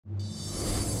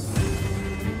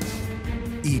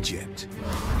Egypt,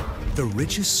 the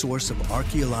richest source of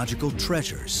archaeological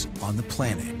treasures on the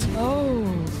planet.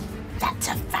 Oh, that's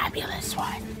a fabulous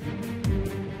one.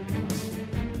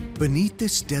 Beneath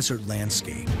this desert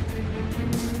landscape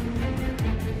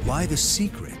lie the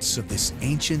secrets of this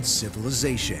ancient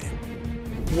civilization.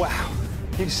 Wow,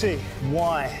 you see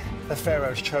why the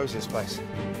pharaohs chose this place.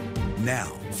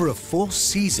 Now, for a full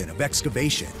season of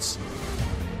excavations,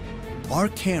 our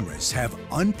cameras have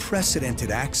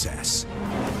unprecedented access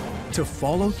to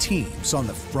follow teams on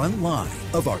the front line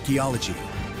of archaeology.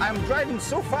 I'm driving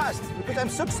so fast because I'm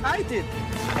so excited.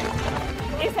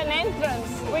 It's an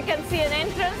entrance. We can see an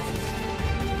entrance.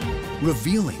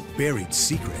 Revealing buried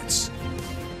secrets.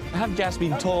 I have just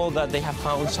been told that they have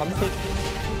found something.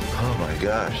 Oh my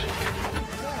gosh.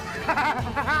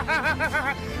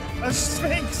 A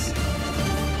sphinx!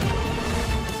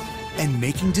 And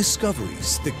making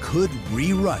discoveries that could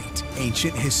rewrite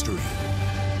ancient history.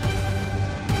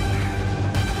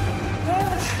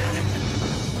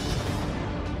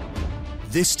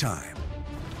 This time,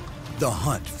 the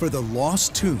hunt for the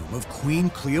lost tomb of Queen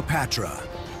Cleopatra.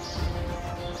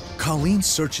 Colleen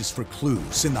searches for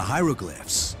clues in the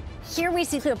hieroglyphs. Here we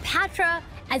see Cleopatra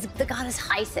as the goddess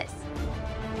Isis.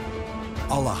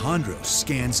 Alejandro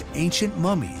scans ancient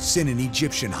mummies in an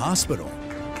Egyptian hospital.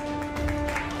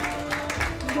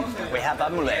 We have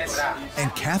amulets.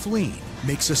 And Kathleen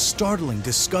makes a startling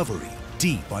discovery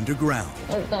deep underground.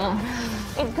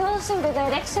 It goes in the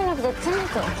direction of the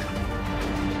temple.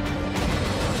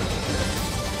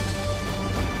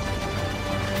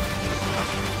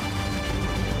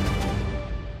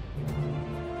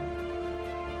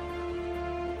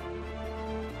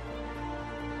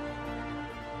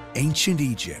 Ancient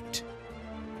Egypt,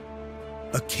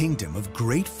 a kingdom of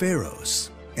great pharaohs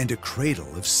and a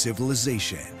cradle of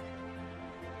civilization.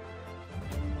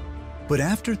 But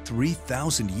after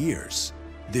 3,000 years,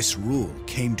 this rule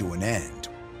came to an end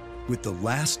with the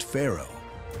last pharaoh,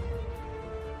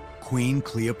 Queen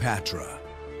Cleopatra.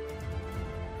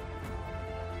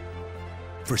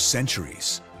 For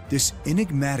centuries, this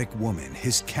enigmatic woman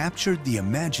has captured the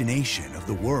imagination of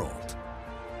the world.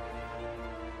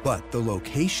 But the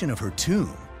location of her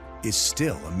tomb is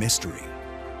still a mystery.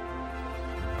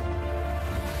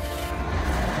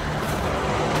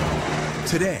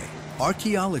 Today,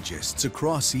 archaeologists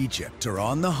across Egypt are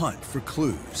on the hunt for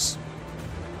clues.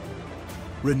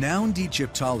 Renowned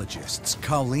Egyptologists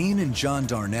Colleen and John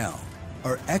Darnell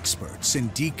are experts in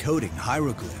decoding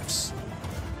hieroglyphs.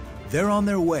 They're on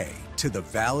their way to the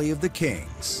Valley of the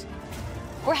Kings.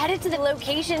 We're headed to the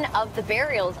location of the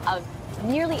burials of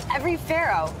nearly every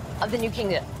pharaoh of the New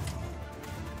Kingdom.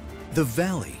 The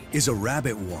valley is a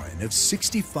rabbit warren of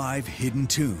 65 hidden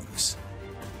tombs.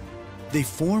 They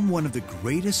form one of the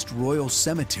greatest royal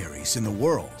cemeteries in the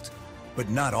world, but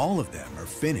not all of them are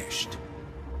finished.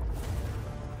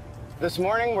 This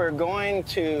morning we're going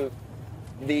to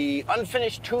the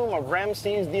unfinished tomb of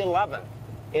Ramses XI.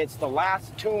 It's the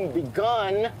last tomb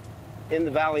begun in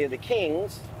the Valley of the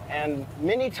Kings, and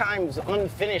many times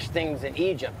unfinished things in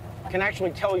Egypt can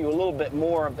actually tell you a little bit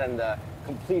more than the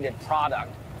completed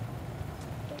product.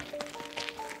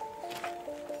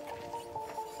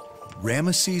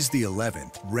 Ramesses XI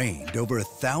reigned over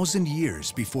 1,000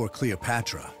 years before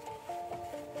Cleopatra.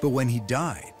 But when he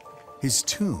died, his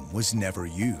tomb was never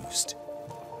used.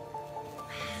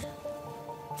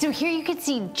 So here you can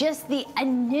see just the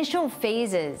initial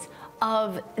phases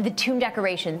of the tomb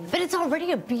decoration, but it's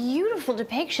already a beautiful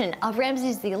depiction of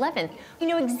Ramses XI. You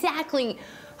know exactly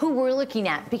who we're looking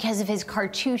at because of his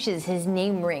cartouches, his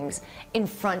name rings in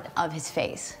front of his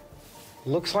face.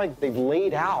 Looks like they've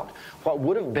laid out what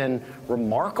would have been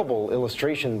remarkable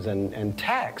illustrations and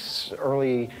texts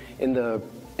early in the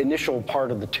initial part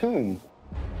of the tomb.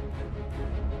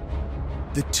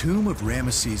 The tomb of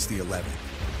Ramesses XI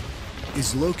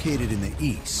is located in the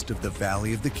east of the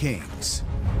Valley of the Kings.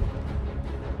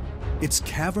 Its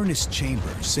cavernous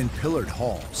chambers and pillared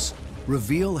halls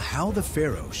reveal how the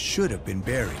pharaoh should have been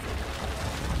buried.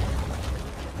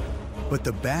 But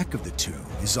the back of the tomb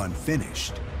is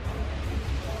unfinished.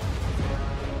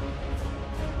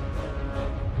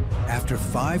 After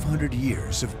 500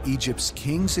 years of Egypt's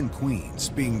kings and queens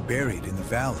being buried in the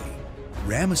valley,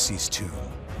 Ramesses' tomb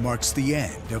marks the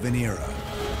end of an era.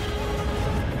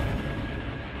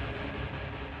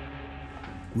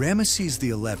 Ramesses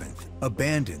XI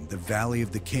abandoned the Valley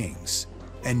of the Kings,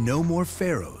 and no more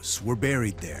pharaohs were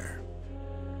buried there.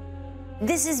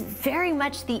 This is very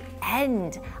much the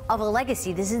end of a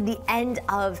legacy. This is the end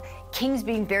of kings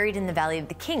being buried in the Valley of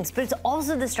the Kings, but it's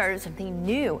also the start of something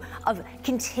new, of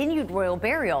continued royal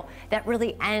burial that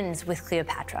really ends with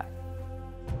Cleopatra.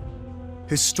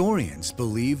 Historians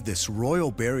believe this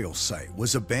royal burial site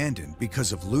was abandoned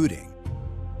because of looting,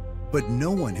 but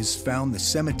no one has found the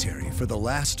cemetery for the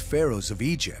last pharaohs of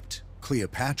Egypt,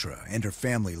 Cleopatra and her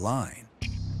family line.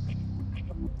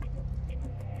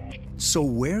 So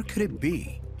where could it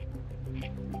be?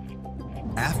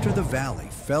 After the valley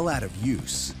fell out of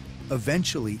use,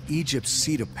 eventually Egypt's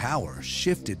seat of power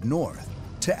shifted north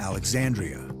to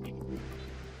Alexandria.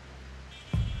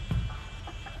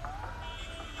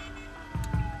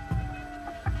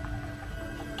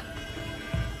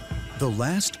 The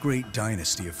last great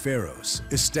dynasty of pharaohs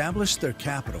established their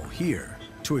capital here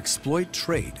to exploit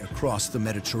trade across the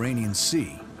Mediterranean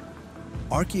Sea.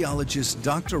 Archaeologist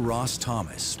Dr. Ross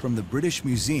Thomas from the British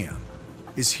Museum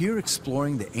is here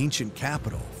exploring the ancient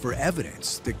capital for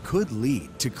evidence that could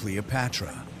lead to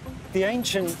Cleopatra. The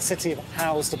ancient city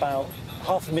housed about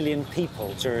 500,000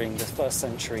 people during the 1st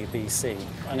century BC,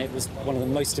 and it was one of the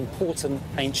most important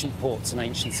ancient ports and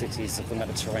ancient cities of the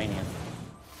Mediterranean.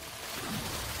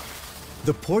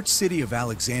 The port city of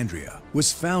Alexandria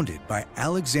was founded by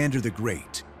Alexander the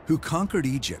Great, who conquered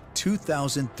Egypt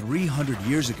 2,300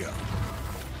 years ago.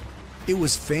 It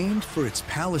was famed for its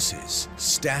palaces,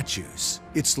 statues,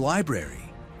 its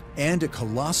library, and a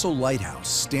colossal lighthouse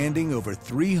standing over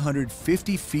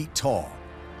 350 feet tall,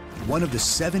 one of the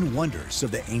 7 wonders of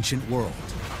the ancient world.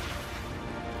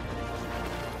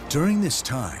 During this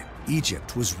time,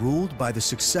 Egypt was ruled by the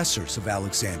successors of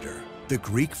Alexander, the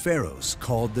Greek pharaohs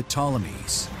called the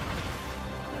Ptolemies.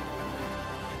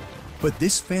 But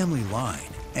this family line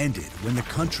ended when the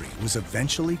country was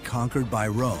eventually conquered by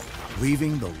Rome,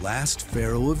 leaving the last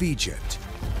pharaoh of Egypt,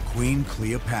 Queen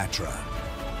Cleopatra.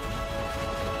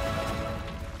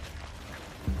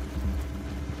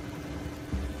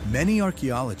 Many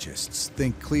archaeologists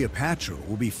think Cleopatra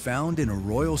will be found in a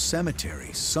royal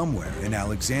cemetery somewhere in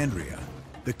Alexandria,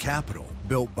 the capital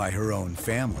built by her own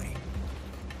family.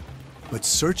 But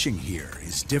searching here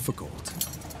is difficult.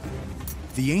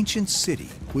 The ancient city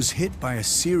was hit by a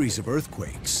series of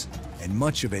earthquakes, and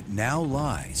much of it now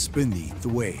lies beneath the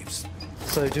waves.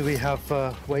 So do we have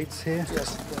weights here?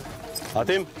 Yes.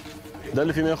 عتيم ده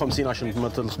اللي فيه 150 عشان ما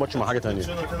تلخبطش مع حاجة تانية.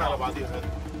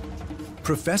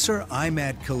 Professor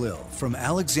Imad Khalil from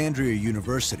Alexandria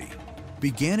University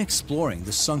began exploring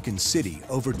the sunken city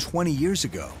over 20 years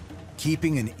ago,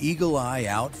 keeping an eagle eye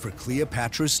out for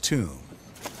Cleopatra's tomb.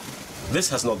 This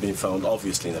has not been found,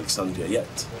 obviously, in Alexandria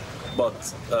yet. But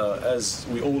as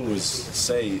we always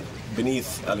say,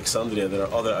 beneath Alexandria, there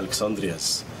are other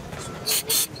Alexandrias.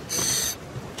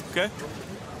 Okay.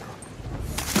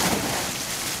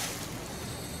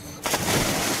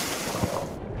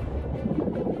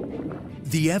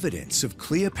 The evidence of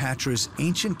Cleopatra's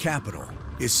ancient capital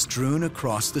is strewn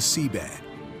across the seabed.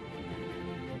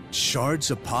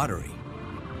 Shards of pottery,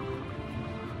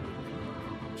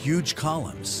 huge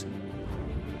columns,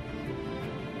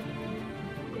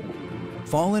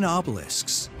 fallen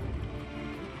obelisks,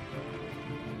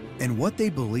 and what they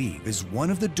believe is one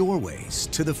of the doorways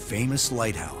to the famous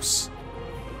lighthouse.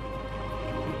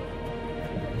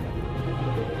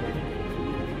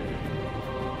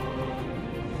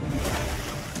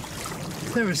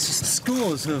 There are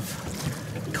scores of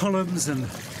columns and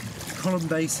column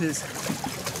bases,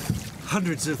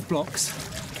 hundreds of blocks,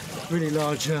 really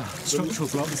large structural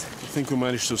blocks. I think we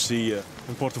managed to see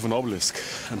part of an obelisk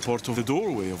and part of the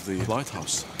doorway of the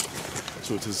lighthouse.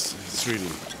 So it's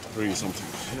really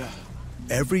something. Yeah.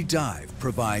 Every dive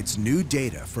provides new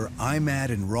data for Imad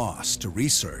and Ross to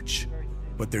research,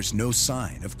 but there's no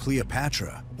sign of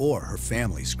Cleopatra or her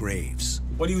family's graves.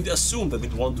 Well, you'd assume that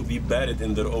they'd want to be buried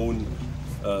in their own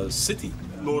city.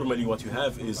 Normally what you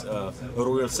have is a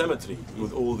royal cemetery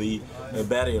with all the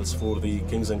burials for the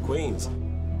kings and queens.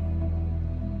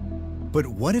 But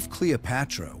what if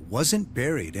Cleopatra wasn't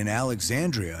buried in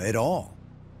Alexandria at all?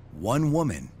 One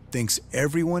woman thinks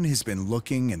everyone has been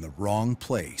looking in the wrong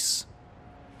place.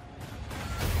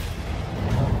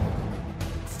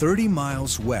 30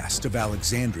 miles west of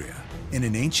Alexandria, in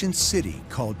an ancient city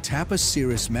called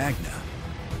Taposiris Magna,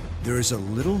 there is a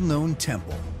little-known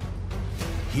temple.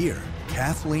 Here,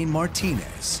 Kathleen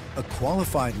Martinez, a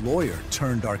qualified lawyer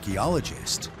turned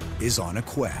archaeologist, is on a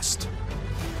quest.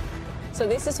 So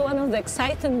this is one of the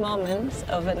exciting moments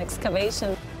of an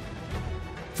excavation.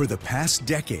 For the past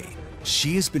decade,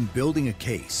 she has been building a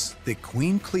case that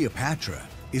Queen Cleopatra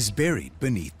is buried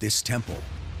beneath this temple.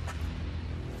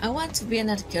 I want to be an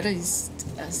archaeologist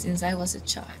since I was a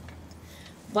child,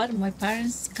 but my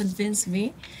parents convinced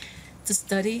me to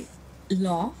study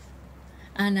law,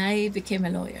 and I became a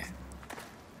lawyer.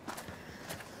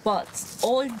 But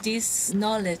all this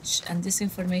knowledge and this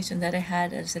information that I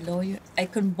had as a lawyer, I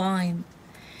combined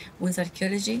with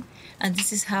archaeology, and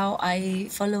this is how I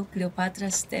follow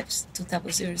Cleopatra's steps to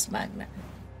Taposiris Magna.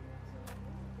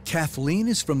 Kathleen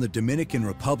is from the Dominican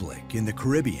Republic in the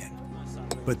Caribbean,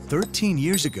 but 13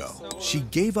 years ago, she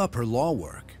gave up her law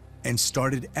work and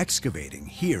started excavating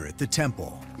here at the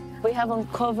temple. We have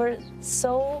uncovered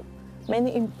so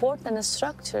many important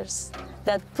structures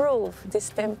that prove this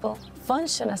temple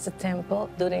functioned as a temple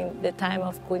during the time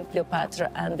of Queen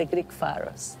Cleopatra and the Greek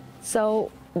pharaohs.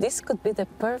 So this could be the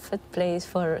perfect place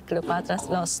for Cleopatra's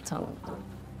lost tomb.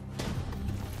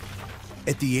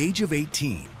 At the age of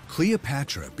 18,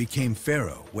 Cleopatra became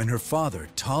pharaoh when her father,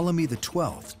 Ptolemy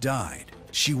XII, died.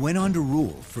 She went on to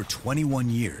rule for 21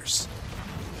 years.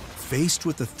 Faced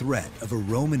with the threat of a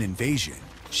Roman invasion,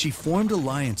 she formed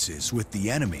alliances with the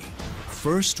enemy,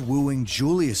 first wooing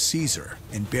Julius Caesar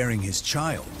and bearing his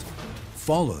child,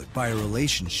 followed by a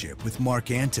relationship with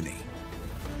Mark Antony.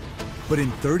 But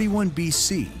in 31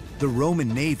 BC, the Roman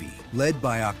navy, led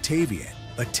by Octavian,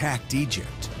 attacked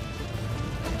Egypt.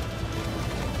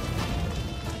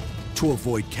 To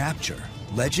avoid capture,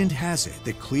 legend has it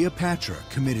that Cleopatra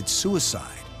committed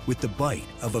suicide with the bite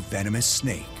of a venomous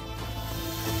snake.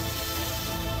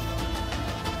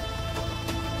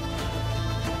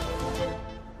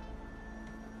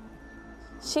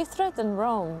 She threatened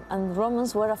Rome, and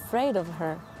Romans were afraid of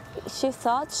her. She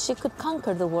thought she could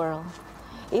conquer the world,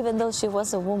 even though she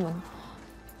was a woman.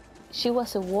 She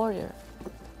was a warrior,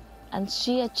 and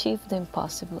she achieved the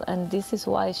impossible, and this is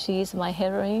why she is my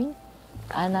heroine,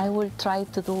 and I will try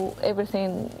to do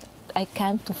everything I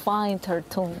can to find her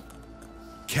tomb.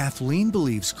 Kathleen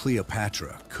believes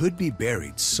Cleopatra could be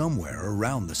buried somewhere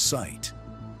around the site.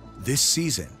 This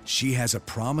season, she has a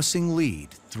promising lead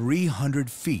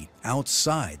 300 feet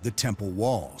outside the temple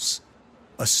walls,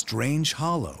 a strange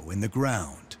hollow in the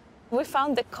ground. We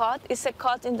found the cut. It's a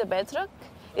cut in the bedrock.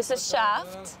 It's a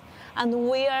shaft, and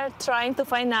we are trying to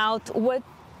find out where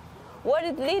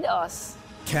it leads us.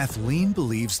 Kathleen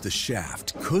believes the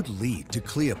shaft could lead to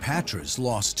Cleopatra's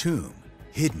lost tomb,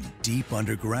 hidden deep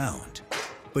underground.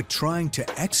 But trying to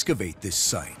excavate this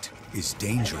site is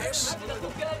dangerous.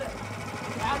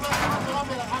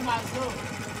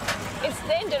 It's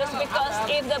dangerous because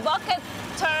if the bucket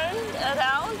turned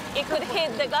around, it could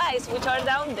hit the guys which are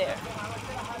down there.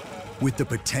 With the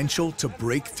potential to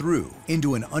break through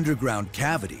into an underground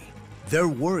cavity, they're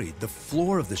worried the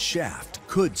floor of the shaft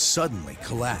could suddenly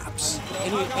collapse.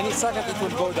 Any second it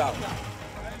will go down.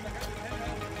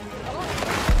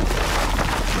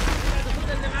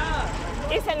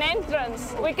 It's an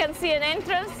entrance. We can see an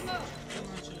entrance.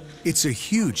 It's a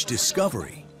huge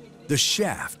discovery. The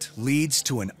shaft leads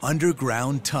to an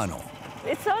underground tunnel.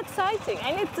 It's so exciting.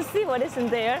 I need to see what is in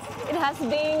there. It has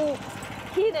been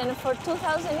hidden for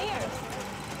 2,000 years.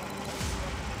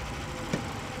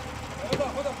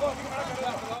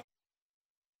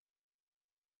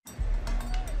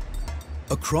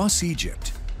 Across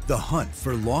Egypt, the hunt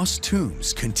for lost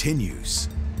tombs continues.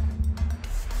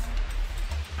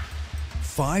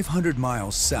 500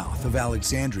 miles south of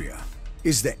Alexandria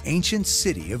is the ancient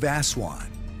city of Aswan.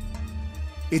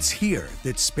 It's here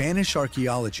that Spanish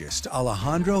archaeologist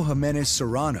Alejandro Jimenez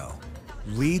Serrano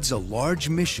leads a large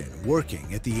mission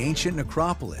working at the ancient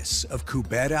necropolis of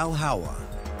Kubet al-Hawa.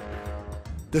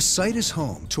 The site is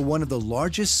home to one of the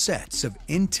largest sets of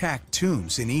intact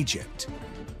tombs in Egypt.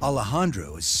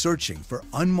 Alejandro is searching for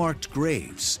unmarked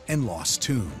graves and lost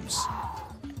tombs.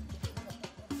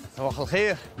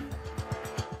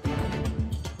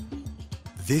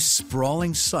 This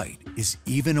sprawling site is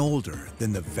even older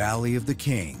than the Valley of the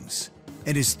Kings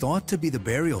and is thought to be the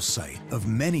burial site of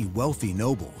many wealthy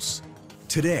nobles.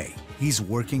 Today, he's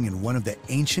working in one of the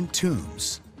ancient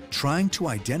tombs, trying to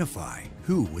identify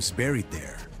who was buried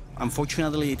there.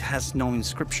 Unfortunately, it has no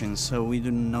inscription, so we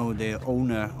don't know the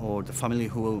owner or the family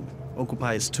who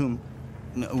occupies the tomb.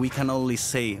 We can only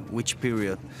say which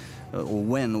period or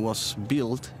when was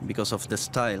built because of the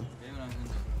style.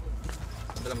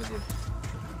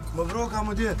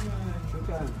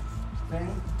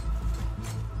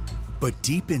 But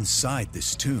deep inside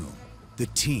this tomb, the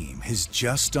team has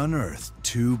just unearthed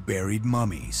 2 buried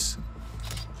mummies.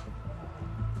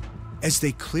 As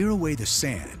they clear away the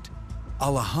sand,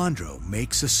 Alejandro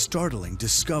makes a startling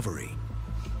discovery.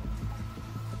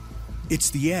 It's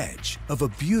the edge of a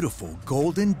beautiful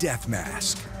golden death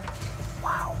mask.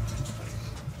 Wow.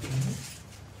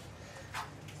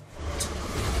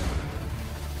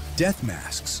 Death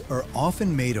masks are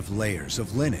often made of layers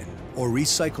of linen or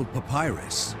recycled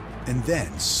papyrus and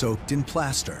then soaked in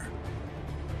plaster.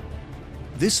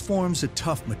 This forms a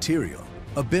tough material,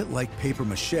 a bit like paper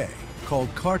mache,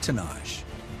 called cartonnage.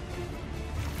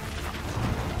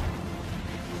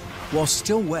 While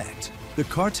still wet, the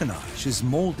cartonnage is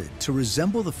molded to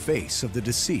resemble the face of the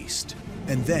deceased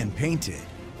and then painted.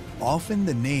 Often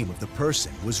the name of the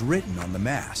person was written on the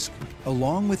mask,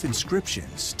 along with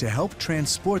inscriptions to help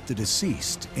transport the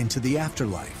deceased into the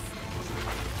afterlife.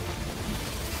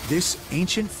 This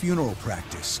ancient funeral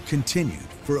practice continued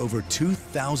for over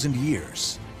 2,000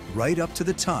 years, right up to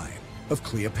the time of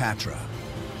Cleopatra.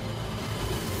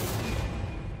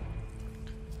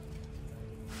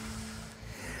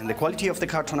 And the quality of the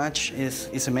cartonnage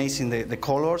is amazing, the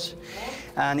colors,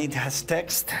 and it has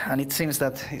text, and it seems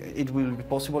that it will be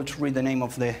possible to read the name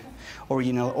of the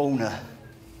original owner.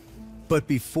 But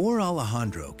before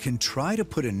Alejandro can try to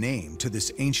put a name to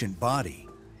this ancient body,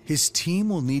 his team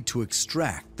will need to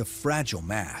extract the fragile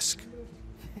mask.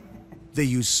 They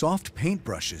use soft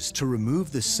paintbrushes to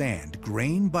remove the sand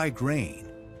grain by grain,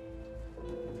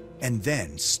 and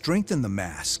then strengthen the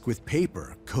mask with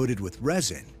paper coated with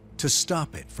resin to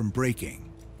stop it from breaking.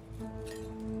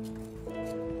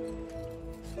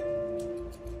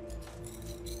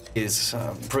 It's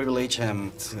a privilege,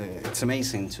 and it's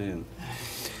amazing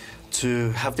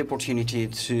to have the opportunity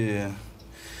to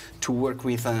work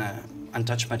with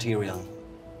untouched material.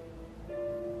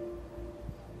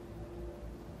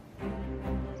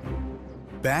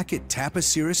 Back at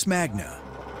Taposiris Magna,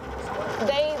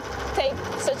 They take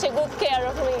such a good care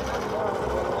of me.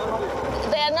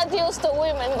 They are not used to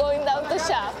women going down the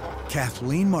shaft.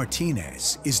 Kathleen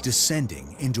Martinez is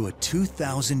descending into a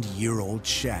 2,000-year-old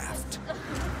shaft.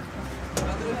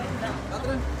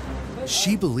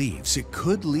 She believes it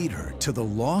could lead her to the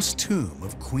lost tomb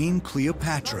of Queen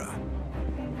Cleopatra.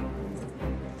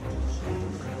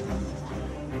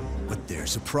 But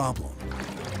there's a problem.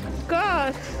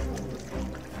 God,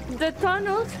 the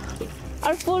tunnels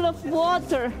are full of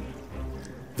water.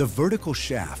 The vertical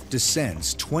shaft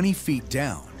descends 20 feet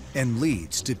down and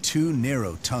leads to two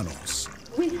narrow tunnels.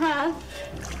 We have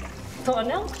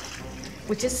tunnel,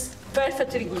 which is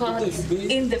perfectly cut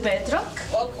in the bedrock.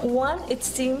 One, it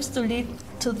seems to lead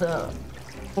to the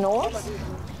north,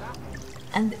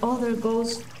 and the other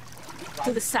goes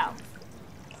to the south.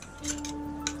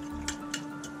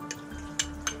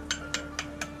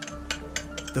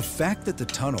 The fact that the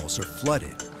tunnels are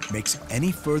flooded makes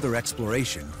any further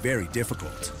exploration very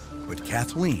difficult, but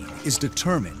Kathleen is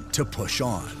determined to push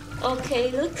on.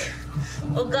 Okay, look.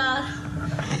 Oh God,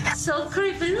 so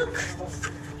creepy, look.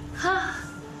 Ah.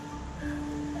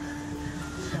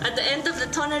 At the end of the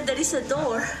tunnel, there is a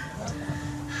door,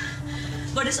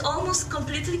 but it's almost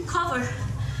completely covered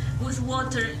with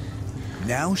water.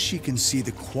 Now she can see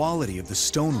the quality of the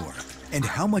stonework and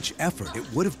how much effort it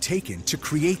would have taken to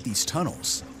create these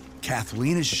tunnels.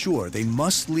 Kathleen is sure they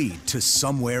must lead to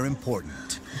somewhere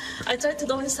important. I tried to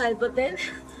go inside, but then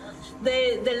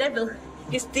the level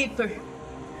is deeper,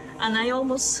 and I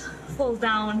almost fall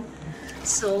down.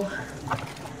 So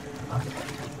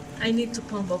I need to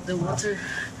pump up the water.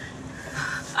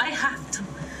 I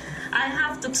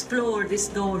have to explore this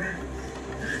door.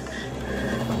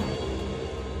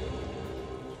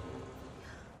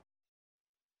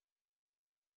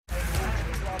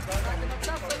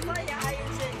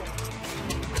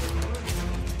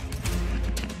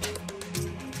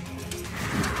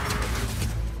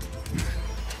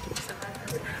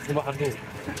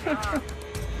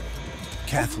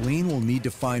 Kathleen will need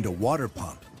to find a water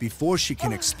pump before she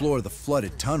can explore the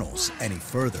flooded tunnels any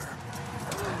further.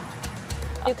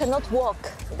 You cannot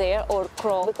walk there or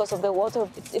crawl because of the water.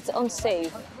 It's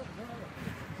unsafe.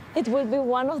 It will be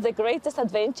one of the greatest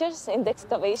adventures in the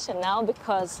excavation now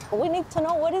because we need to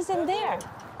know what is in there.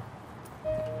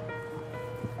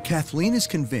 Kathleen is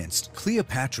convinced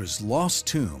Cleopatra's lost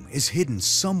tomb is hidden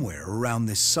somewhere around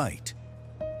this site.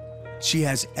 She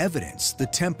has evidence the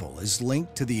temple is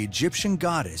linked to the Egyptian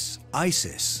goddess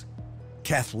Isis.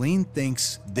 Kathleen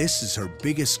thinks this is her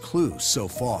biggest clue so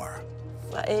far.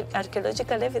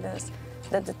 Archaeological evidence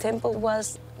that the temple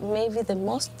was maybe the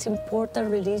most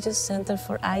important religious center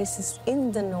for Isis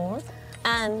in the north.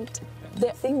 And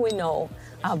the thing we know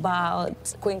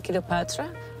about Queen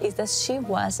Cleopatra is that she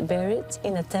was buried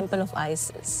in a temple of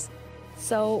Isis.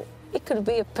 So it could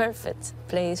be a perfect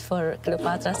place for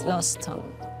Cleopatra's lost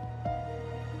tomb.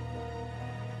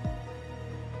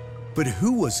 But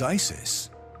who was Isis,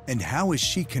 and how is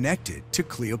she connected to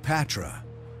Cleopatra?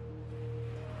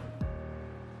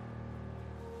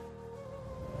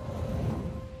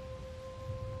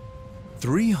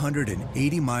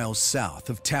 "380 miles south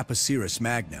of Taposiris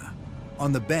Magna,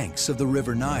 on the banks of the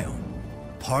River Nile,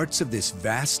 parts of this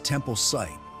vast temple site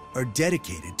are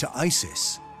dedicated to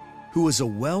Isis, who was a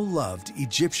well-loved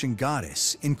Egyptian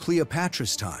goddess in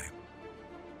Cleopatra's time.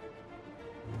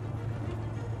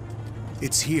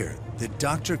 It's here that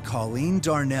Dr. Colleen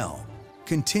Darnell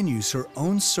continues her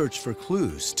own search for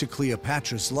clues to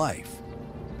Cleopatra's life,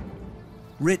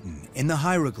 written in the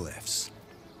hieroglyphs.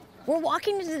 We're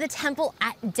walking into the temple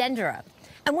at Dendera,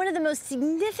 and one of the most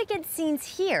significant scenes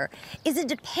here is a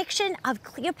depiction of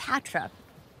Cleopatra.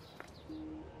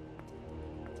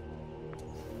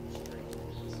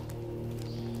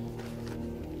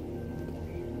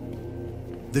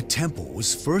 The temple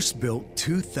was first built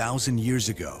 2,000 years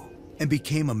ago and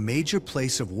became a major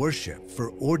place of worship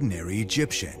for ordinary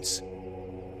Egyptians.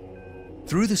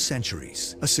 Through the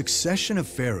centuries, a succession of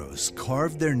pharaohs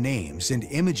carved their names and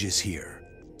images here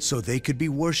so they could be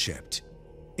worshipped,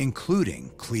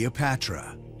 including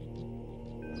Cleopatra.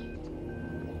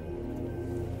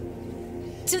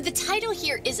 So the title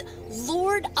here is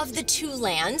Lord of the Two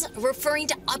Lands, referring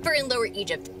to Upper and Lower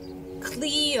Egypt.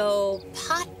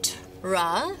 Cleopatra.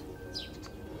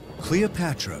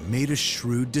 Cleopatra made a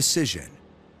shrewd decision.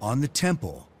 On the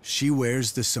temple, she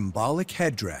wears the symbolic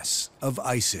headdress of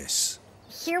Isis.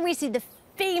 Here we see the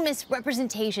famous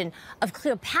representation of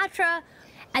Cleopatra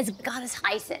as goddess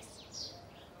Isis.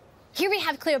 Here we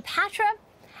have Cleopatra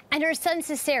and her son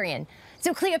Caesarion.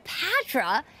 So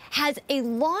Cleopatra has a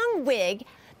long wig,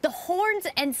 the horns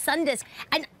and sun disk,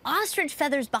 and ostrich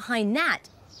feathers behind that.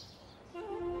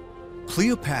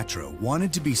 Cleopatra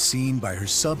wanted to be seen by her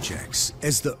subjects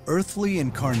as the earthly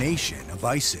incarnation of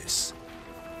Isis.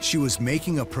 She was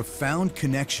making a profound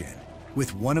connection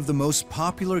with one of the most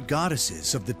popular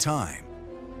goddesses of the time.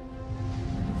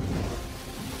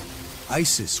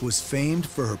 Isis was famed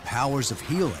for her powers of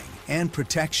healing and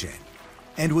protection,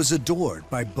 and was adored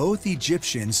by both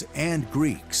Egyptians and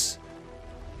Greeks.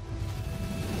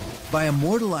 By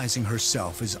immortalizing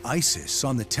herself as Isis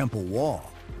on the temple wall,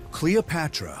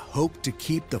 Cleopatra hoped to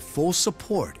keep the full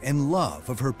support and love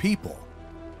of her people.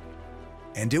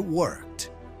 And it worked.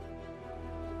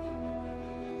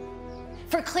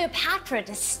 For Cleopatra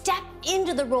to step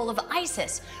into the role of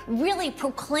Isis really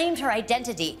proclaimed her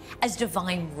identity as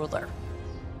divine ruler.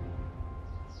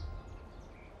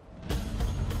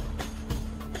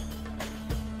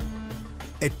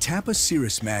 At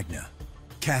Taposiris Magna,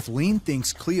 Kathleen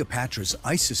thinks Cleopatra's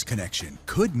Isis connection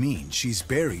could mean she's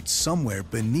buried somewhere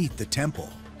beneath the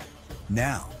temple.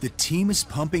 Now, the team is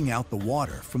pumping out the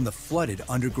water from the flooded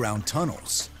underground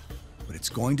tunnels, but it's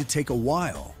going to take a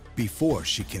while before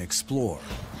she can explore.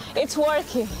 It's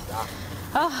working.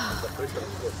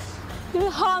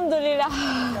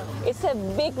 Alhamdulillah. It's a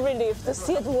big relief to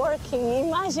see it working.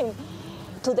 Imagine,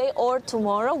 today or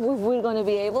tomorrow, we're going to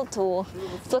be able to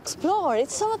explore.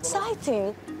 It's so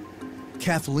exciting.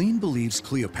 Kathleen believes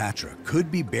Cleopatra could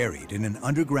be buried in an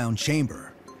underground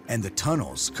chamber, and the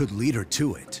tunnels could lead her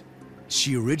to it.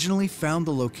 She originally found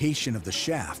the location of the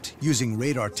shaft using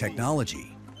radar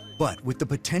technology, but with the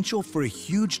potential for a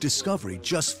huge discovery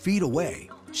just feet away,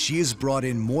 she has brought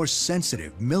in more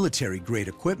sensitive military-grade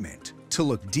equipment to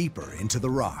look deeper into the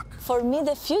rock. For me,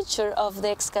 the future of the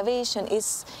excavation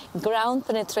is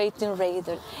ground-penetrating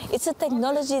radar. It's a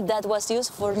technology that was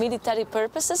used for military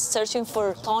purposes, searching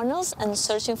for tunnels and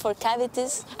searching for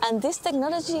cavities. And this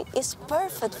technology is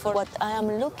perfect for what I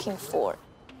am looking for.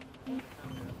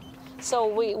 So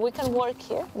we can work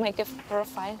here, make a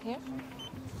profile here.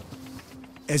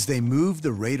 As they move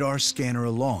the radar scanner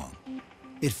along,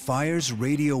 it fires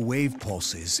radio wave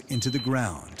pulses into the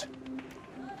ground.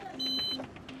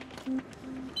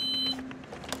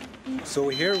 So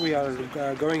here we are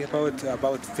going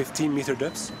about 15-meter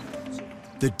depths.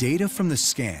 The data from the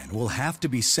scan will have to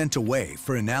be sent away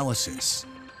for analysis.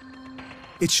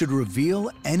 It should reveal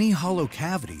any hollow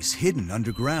cavities hidden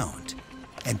underground,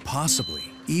 and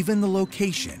possibly even the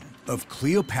location of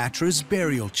Cleopatra's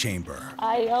burial chamber.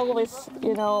 I always,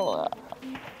 so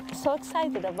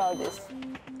excited about this.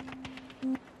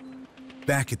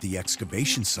 Back at the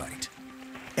excavation site,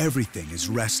 everything is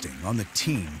resting on the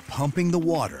team pumping the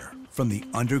water from the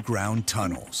underground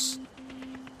tunnels.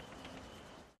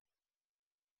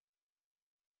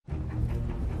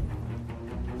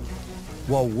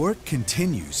 While work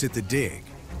continues at the dig,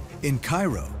 in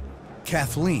Cairo,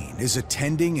 Kathleen is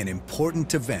attending an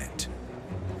important event.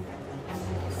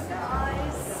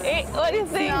 Hey, what do you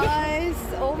think? Nice.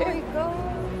 Oh my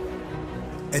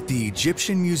God. At the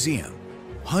Egyptian Museum,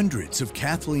 hundreds of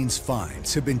Kathleen's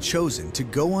finds have been chosen to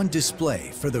go on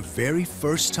display for the very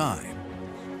first time.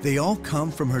 They all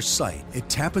come from her site at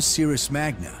Taposiris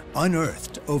Magna,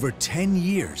 unearthed over 10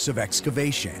 years of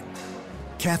excavation.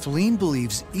 Kathleen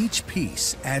believes each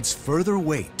piece adds further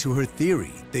weight to her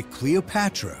theory that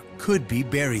Cleopatra could be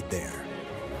buried there.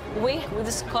 We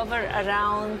discovered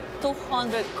around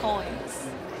 200 coins.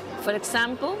 For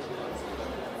example,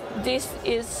 This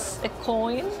is a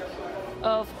coin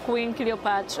of Queen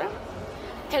Cleopatra.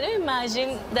 Can you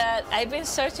imagine that I've been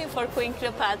searching for Queen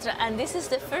Cleopatra, and this is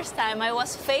the first time I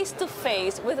was face to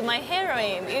face with my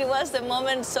heroine. It was the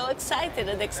moment so excited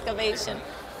at the excavation.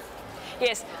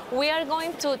 Yes, we are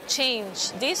going to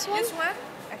change this one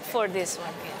for this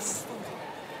one, yes.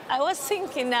 I was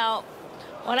thinking now,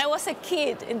 when I was a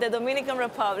kid in the Dominican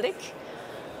Republic,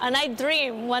 and I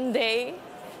dreamed one day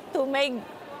to make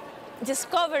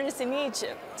discoveries in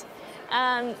Egypt.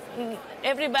 And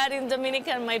everybody in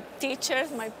Dominican, my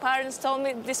teachers, my parents told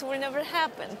me this will never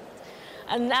happen.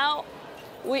 And now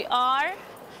we are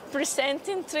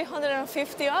presenting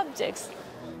 350 objects.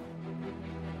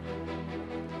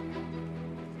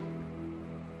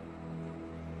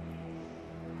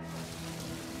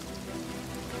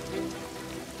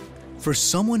 For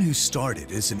someone who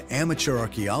started as an amateur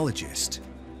archaeologist,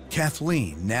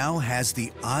 Kathleen now has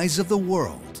the eyes of the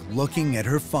world looking at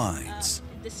her finds.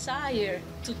 Desire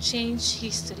to change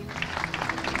history.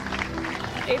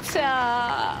 It's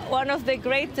one of the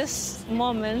greatest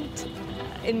moments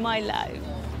in my life.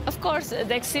 Of course,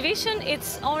 the exhibition,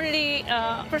 it's only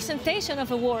a presentation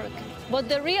of a work, but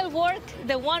the real work,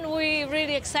 the one we're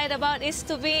really excited about, is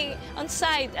to be on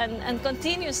site and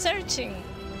continue searching.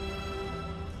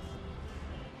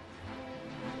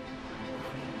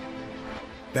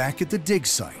 Back at the dig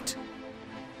site,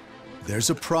 there's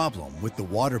a problem with the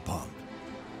water pump.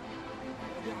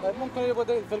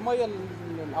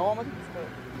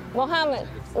 Mohammed,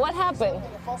 what happened?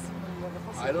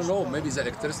 I don't know, maybe the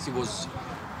electricity was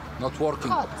not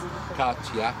working. Cut,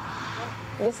 yeah.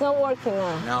 It's not working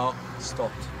now. Now,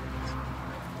 stopped.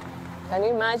 Can you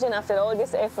imagine after all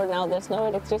this effort now, there's no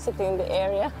electricity in the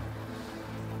area?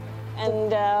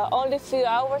 And only a few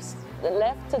hours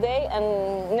left today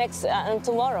and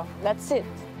tomorrow. That's it.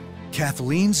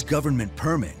 Kathleen's government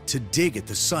permit to dig at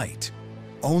the site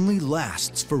only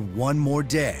lasts for one more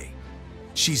day.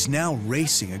 She's now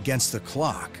racing against the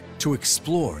clock to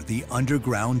explore the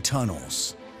underground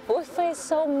tunnels. We face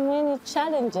so many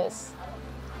challenges,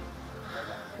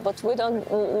 but we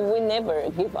never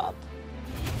give up.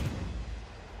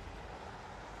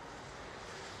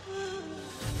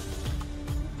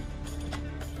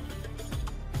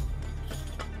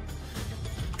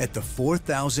 At the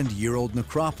 4,000-year-old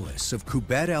necropolis of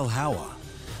Kubet el-Hawa,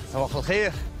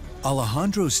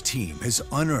 Alejandro's team has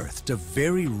unearthed a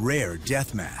very rare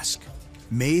death mask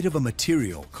made of a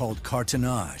material called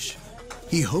cartonnage.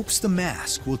 He hopes the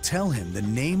mask will tell him the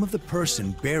name of the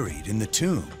person buried in the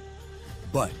tomb,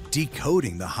 but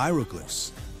decoding the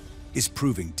hieroglyphs is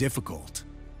proving difficult.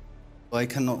 I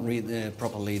cannot read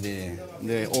properly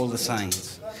all the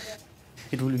signs.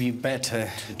 It will be better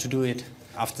to do it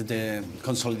after the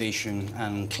consolidation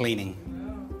and cleaning.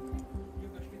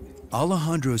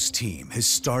 Alejandro's team has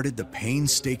started the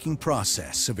painstaking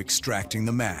process of extracting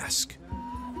the mask.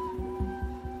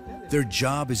 Their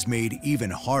job is made even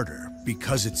harder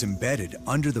because it's embedded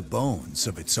under the bones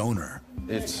of its owner.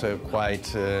 It's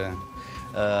quite a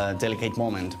delicate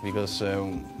moment because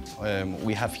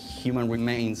we have human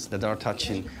remains that are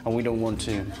touching, and we don't want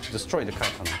to destroy the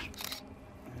cartonnage.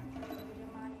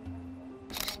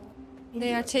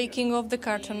 They are taking off the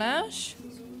cartonnage.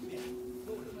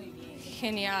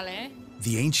 Genial, eh?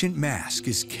 The ancient mask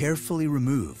is carefully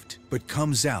removed, but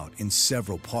comes out in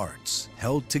several parts,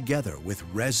 held together with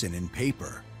resin and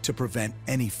paper to prevent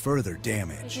any further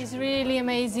damage. It is really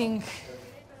amazing.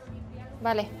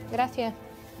 Vale, gracias.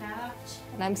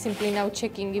 And I'm simply now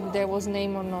checking if there was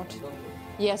name or not.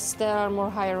 Yes, there are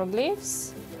more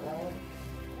hieroglyphs.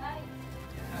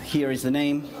 Here is the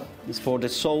name. It's for the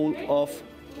soul of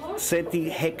Seti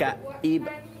Heka Ib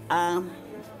A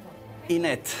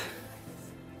Inet.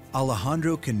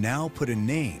 Alejandro can now put a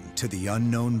name to the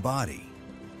unknown body,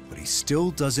 but he still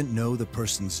doesn't know the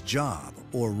person's job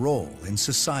or role in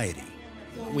society.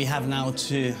 We have now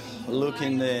to look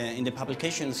in the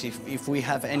publications if we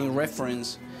have any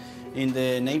reference in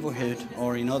the neighborhood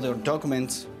or in other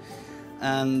documents,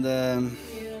 and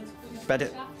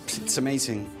but it's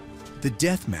amazing. The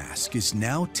death mask is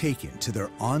now taken to their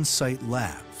on-site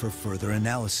lab for further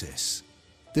analysis.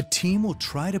 The team will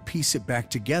try to piece it back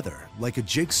together like a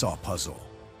jigsaw puzzle.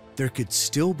 There could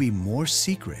still be more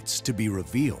secrets to be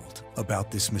revealed about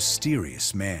this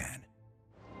mysterious man.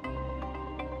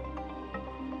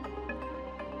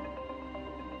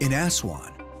 In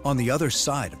Aswan, on the other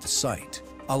side of the site,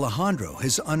 Alejandro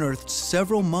has unearthed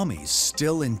several mummies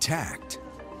still intact.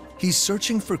 He's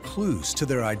searching for clues to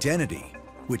their identity,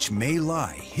 which may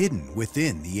lie hidden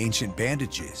within the ancient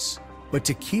bandages. But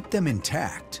to keep them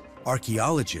intact,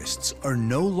 Archaeologists are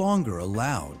no longer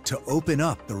allowed to open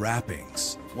up the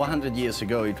wrappings. 100 years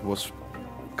ago, it was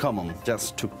common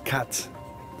just to cut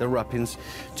the wrappings.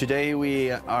 Today, we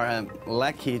are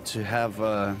lucky to have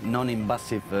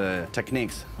non-invasive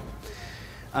techniques.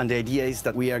 And the idea is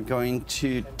that we are going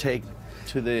to take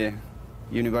to the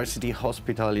University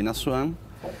Hospital in Aswan,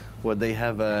 where they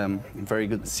have very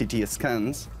good CT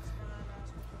scans.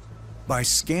 By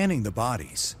scanning the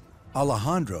bodies,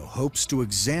 Alejandro hopes to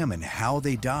examine how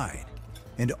they died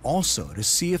and also to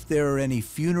see if there are any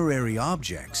funerary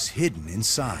objects hidden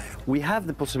inside. We have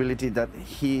the possibility that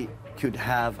he could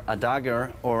have a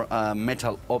dagger or a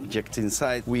metal object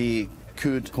inside. We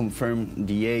could confirm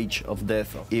the age of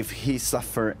death. If he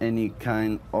suffered any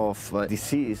kind of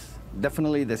disease,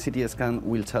 definitely the CT scan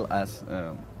will tell us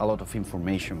a lot of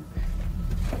information.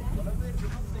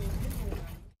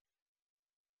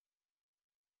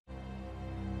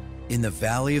 In the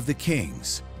Valley of the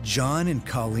Kings, John and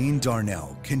Colleen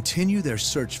Darnell continue their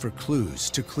search for clues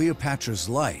to Cleopatra's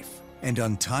life and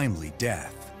untimely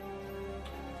death.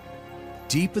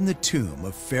 Deep in the tomb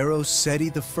of Pharaoh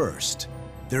Seti I,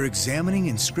 they're examining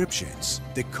inscriptions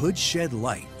that could shed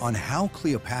light on how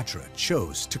Cleopatra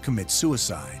chose to commit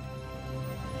suicide.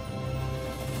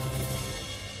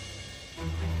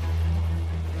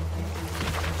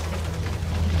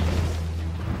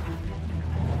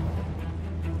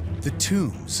 The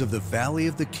tombs of the Valley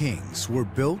of the Kings were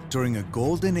built during a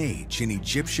golden age in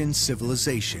Egyptian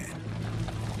civilization.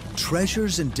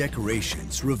 Treasures and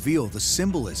decorations reveal the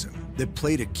symbolism that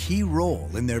played a key role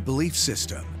in their belief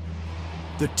system.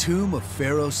 The tomb of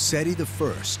Pharaoh Seti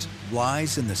I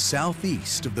lies in the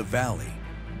southeast of the valley.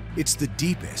 It's the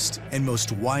deepest and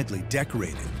most widely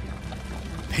decorated.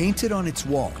 Painted on its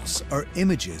walls are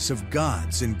images of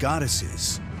gods and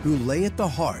goddesses who lay at the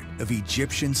heart of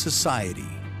Egyptian society,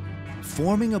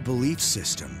 forming a belief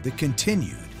system that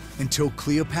continued until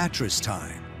Cleopatra's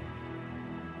time.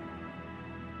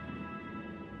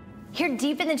 Here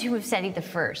deep in the tomb of Seti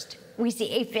I, we see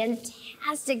a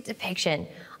fantastic depiction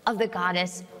of the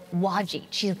goddess Wajid.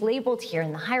 She's labeled here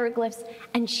in the hieroglyphs,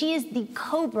 and she is the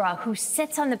cobra who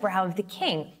sits on the brow of the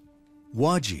king.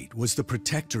 Wajid was the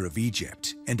protector of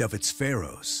Egypt and of its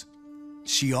pharaohs.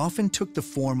 She often took the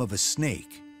form of a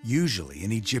snake, usually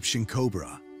an Egyptian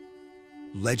cobra.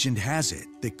 Legend has it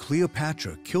that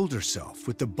Cleopatra killed herself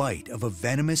with the bite of a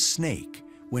venomous snake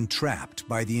when trapped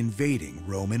by the invading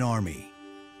Roman army.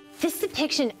 This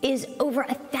depiction is over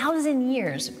 1,000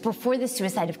 years before the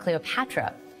suicide of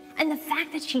Cleopatra. And the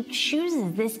fact that she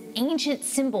chooses this ancient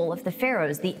symbol of the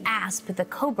pharaohs, the asp, the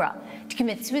cobra, to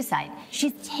commit suicide,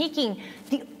 she's taking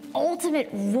the ultimate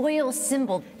royal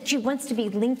symbol. She wants to be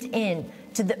linked in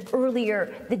to the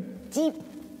deep,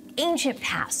 ancient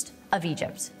past of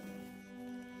Egypt.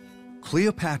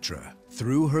 Cleopatra,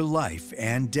 through her life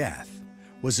and death,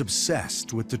 was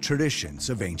obsessed with the traditions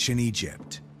of ancient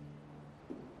Egypt.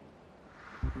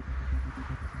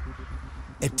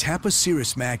 At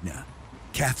Taposiris Magna,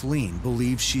 Kathleen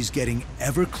believes she's getting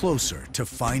ever closer to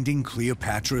finding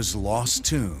Cleopatra's lost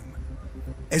tomb.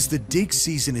 As the dig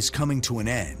season is coming to an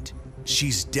end,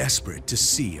 she's desperate to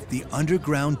see if the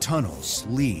underground tunnels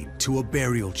lead to a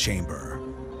burial chamber.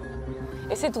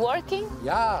 Is it working?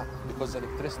 Yeah, because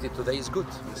electricity today is good,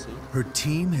 you see. Her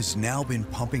team has now been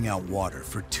pumping out water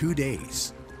for 2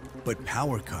 days, but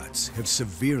power cuts have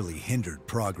severely hindered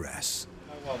progress.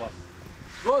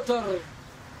 Water!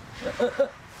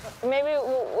 Maybe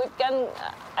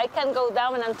I can go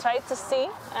down and try to see,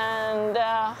 and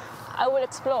I will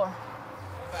explore.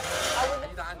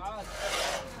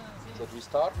 Should we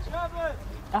start?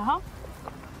 Uh-huh.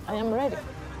 I am ready.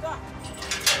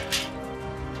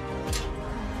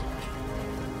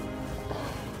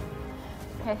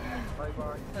 Okay.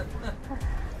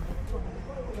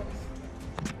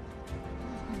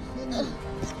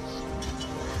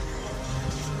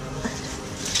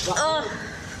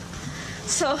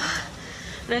 So,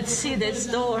 let's see this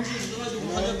door.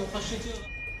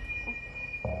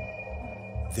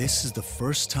 This is the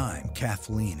first time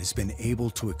Kathleen has been able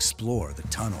to explore the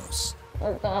tunnels.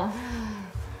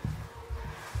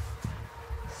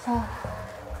 So,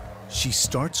 she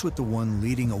starts with the one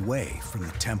leading away from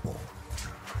the temple.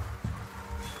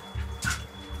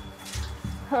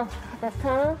 The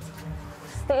tunnel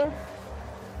still,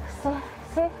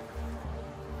 see?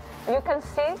 You can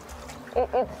see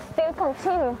it still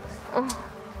continues.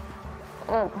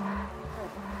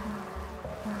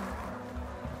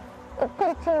 It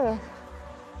continues.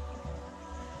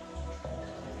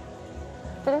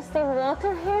 There's still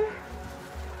water here.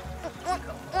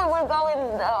 We will go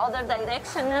in the other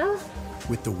direction now.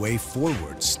 With the way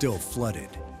forward still flooded,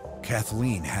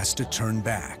 Kathleen has to turn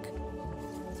back.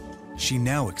 She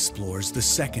now explores the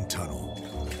second tunnel.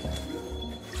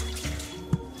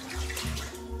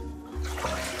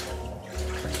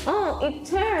 Oh, it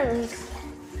turns.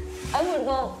 I will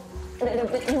go a little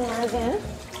bit more again.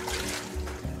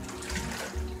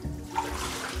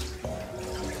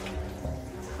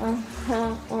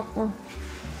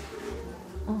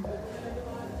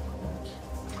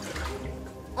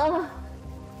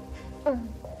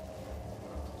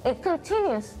 It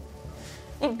continues.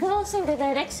 It goes in the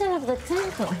direction of the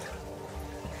temple.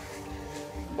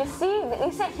 You see,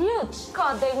 it's a huge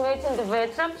cut they made in the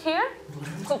bedrock here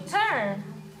to turn.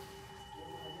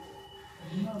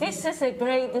 This is a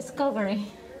great discovery.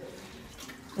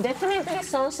 Definitely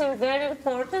something very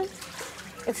important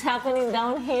is happening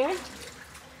down here.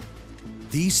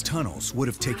 These tunnels would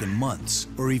have taken months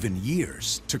or even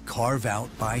years to carve out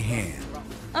by hand.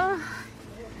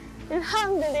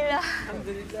 Alhamdulillah.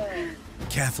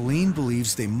 Kathleen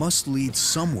believes they must lead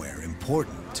somewhere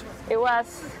important. It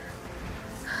was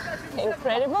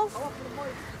incredible.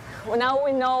 Now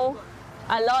we know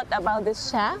a lot about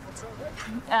this shaft.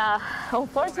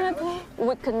 Unfortunately,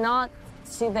 we could not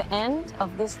see the end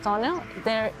of this tunnel.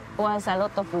 There was a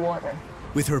lot of water.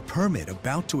 With her permit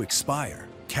about to expire,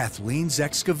 Kathleen's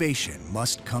excavation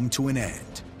must come to an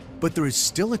end. But there is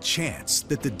still a chance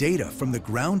that the data from the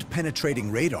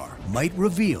ground-penetrating radar might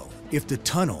reveal if the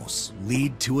tunnels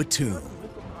lead to a tomb.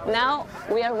 Now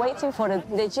we are waiting for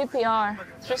the GPR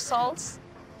results.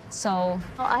 So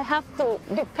I have to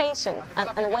be patient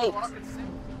and wait.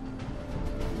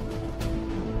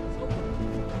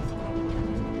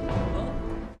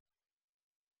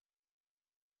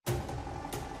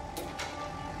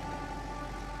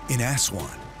 In Aswan,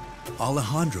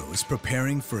 Alejandro is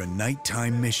preparing for a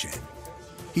nighttime mission.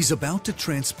 He's about to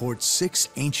transport 6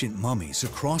 ancient mummies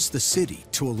across the city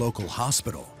to a local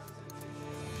hospital.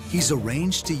 He's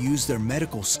arranged to use their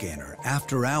medical scanner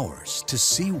after hours to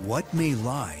see what may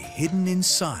lie hidden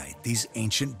inside these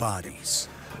ancient bodies.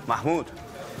 Mahmoud,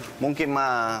 ممكن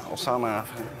مع أسامة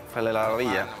في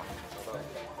العربية.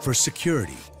 For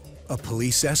security, a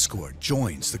police escort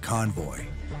joins the convoy.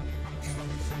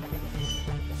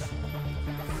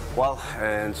 Well,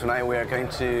 tonight we are going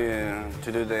to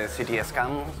do the CT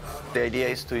scan. The idea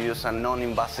is to use a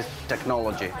non-invasive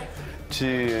technology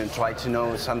to try to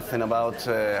know something about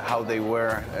how they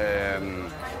were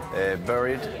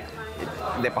buried,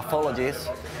 the pathologies,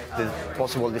 the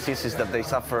possible diseases that they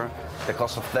suffer, the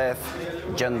cause of death,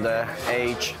 gender,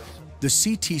 age. The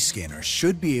CT scanner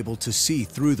should be able to see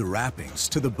through the wrappings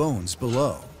to the bones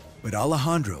below, but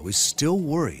Alejandro is still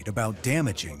worried about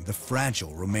damaging the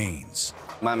fragile remains.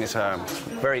 Mummies are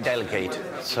very delicate,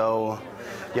 so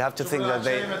you have to think that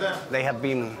they have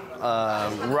been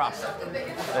wrapped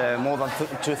more than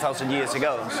 2,000 years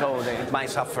ago, so they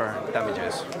might suffer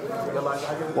damages.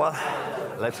 Well,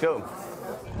 let's go.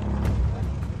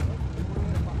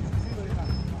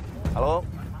 Hello?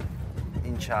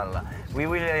 Inshallah. We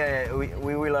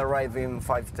will arrive in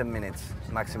 5-10 minutes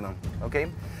maximum,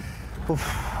 okay? Oof.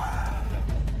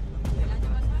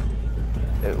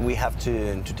 We have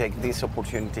to take this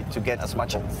opportunity to get as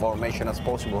much information as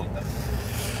possible.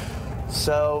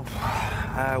 So,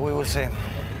 we will see.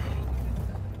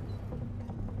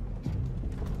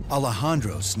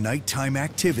 Alejandro's nighttime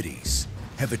activities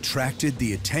have attracted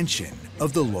the attention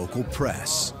of the local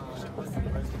press.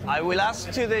 I will ask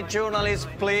to the journalists,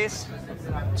 please,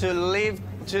 to leave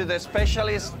to the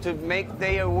specialists to make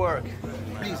their work.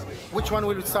 Please, which one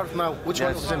will we start now? Which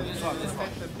one?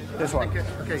 This one. Okay.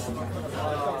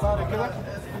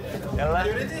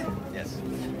 Yes.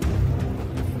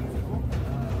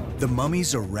 The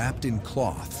mummies are wrapped in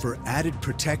cloth for added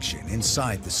protection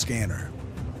inside the scanner.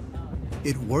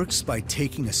 It works by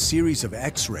taking a series of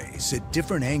X-rays at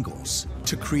different angles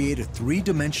to create a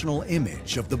 3-dimensional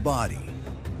image of the body.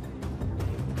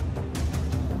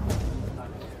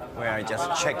 We are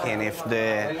just checking if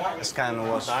the scan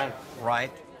was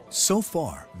right. So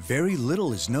far, very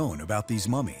little is known about these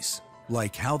mummies,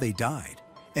 like how they died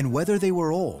and whether they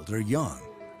were old or young.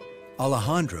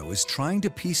 Alejandro is trying to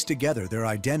piece together their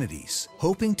identities,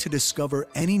 hoping to discover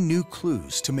any new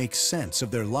clues to make sense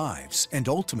of their lives and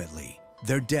ultimately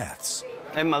their deaths.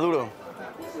 And Maduro.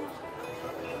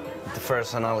 The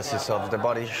first analysis of the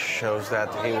body shows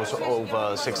that he was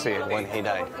over 60 when he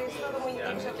died.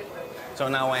 So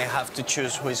now I have to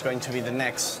choose who is going to be the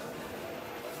next.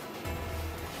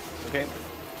 Okay,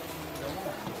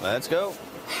 let's go.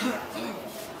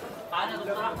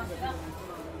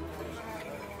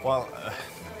 Well,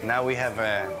 now we have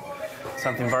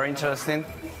something very interesting.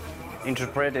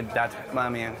 Interpreted that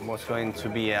mummy was going to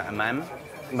be a man,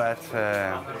 but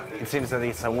it seems that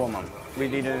it's a woman. We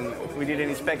didn't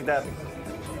expect that.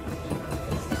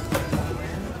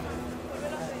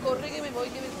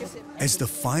 As the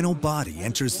final body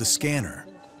enters the scanner,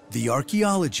 the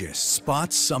archaeologist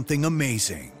spots something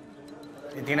amazing.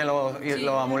 Tiene los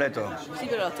amuletos. Sí,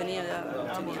 pero los tenía.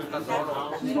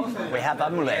 We have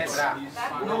amulets,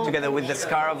 together with the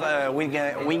scarab,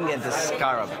 winged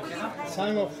scarab.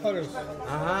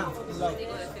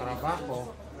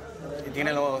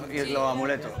 Tiene los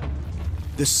amuletos.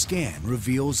 The scan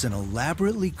reveals an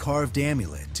elaborately carved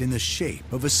amulet in the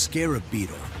shape of a scarab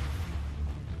beetle.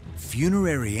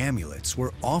 Funerary amulets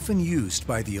were often used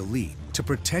by the elite to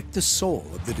protect the soul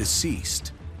of the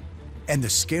deceased, and the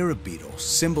scarab beetle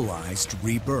symbolized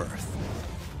rebirth.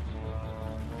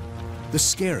 The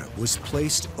scarab was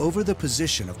placed over the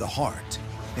position of the heart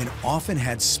and often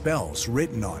had spells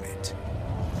written on it.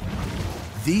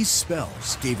 These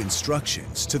spells gave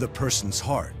instructions to the person's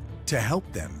heart to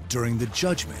help them during the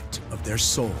judgment of their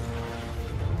soul.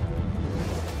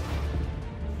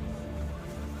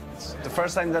 It's the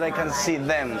first time that I can see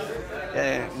them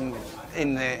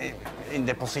in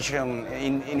the position,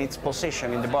 in its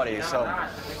position in the body, so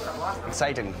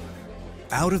exciting.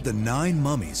 Out of the 9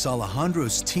 mummies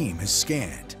Alejandro's team has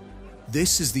scanned,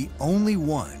 this is the only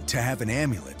one to have an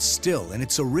amulet still in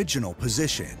its original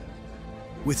position.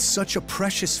 With such a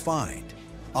precious find,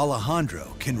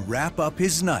 Alejandro can wrap up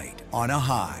his night on a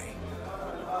high.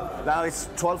 Now it's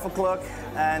 12 o'clock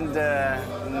and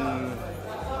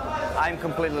I'm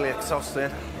completely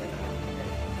exhausted.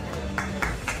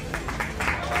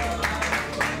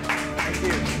 Thank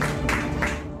you.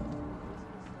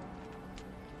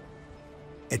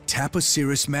 At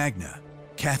Taposiris Magna,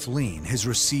 Kathleen has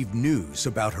received news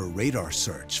about her radar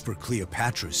search for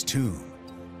Cleopatra's tomb.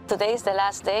 Today is the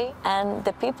last day, and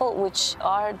the people which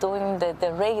are doing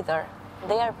the radar,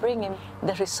 they are bringing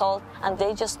the result, and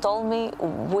they just told me,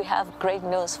 we have great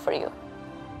news for you.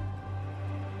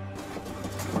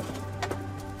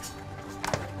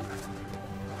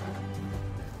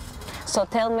 So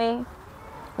tell me,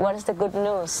 what is the good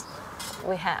news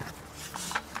we have?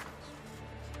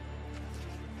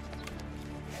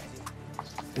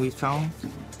 We found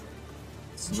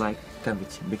it's like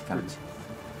cavity, big cavity.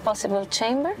 Possible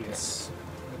chamber? Yes.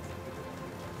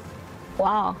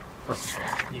 Wow.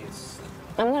 Yes.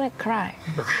 I'm gonna cry.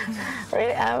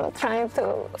 Really, I'm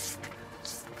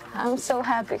so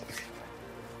happy.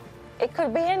 It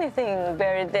could be anything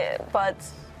buried there, but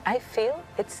I feel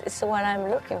it's what I'm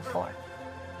looking for.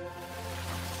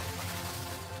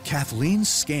 Kathleen's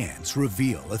scans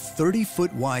reveal a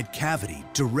 30-foot wide cavity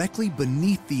directly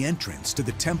beneath the entrance to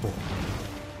the temple.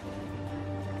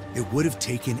 It would have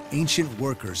taken ancient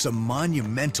workers a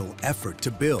monumental effort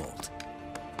to build.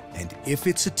 And if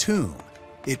it's a tomb,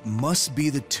 it must be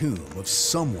the tomb of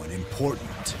someone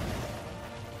important.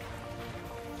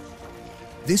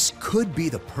 This could be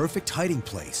the perfect hiding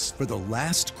place for the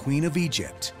last queen of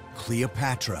Egypt,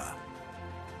 Cleopatra.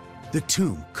 The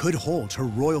tomb could hold her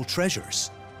royal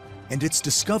treasures, and its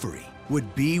discovery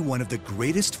would be one of the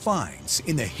greatest finds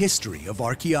in the history of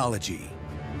archaeology.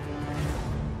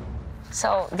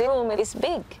 So the room is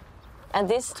big, and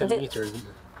this 10 meters.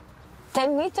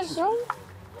 10 meters room?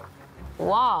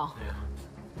 Wow.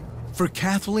 For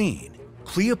Kathleen,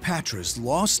 Cleopatra's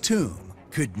lost tomb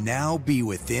could now be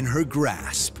within her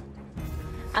grasp.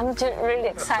 I'm just really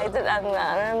excited and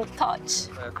I'm touched.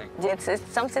 It's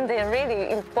something that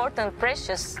really important,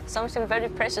 precious, something very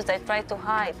precious I try to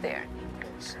hide there.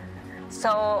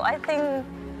 So I think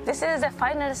this is the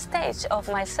final stage of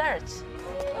my search.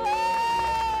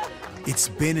 It's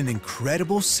been an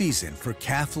incredible season for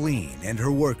Kathleen and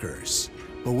her workers,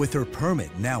 but with her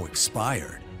permit now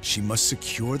expired, she must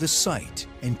secure the site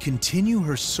and continue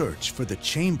her search for the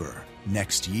chamber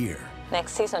next year.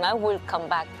 Next season, I will come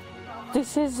back.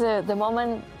 This is the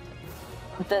moment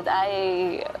that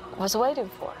I was waiting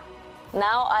for.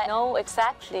 Now I know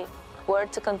exactly where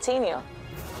to continue.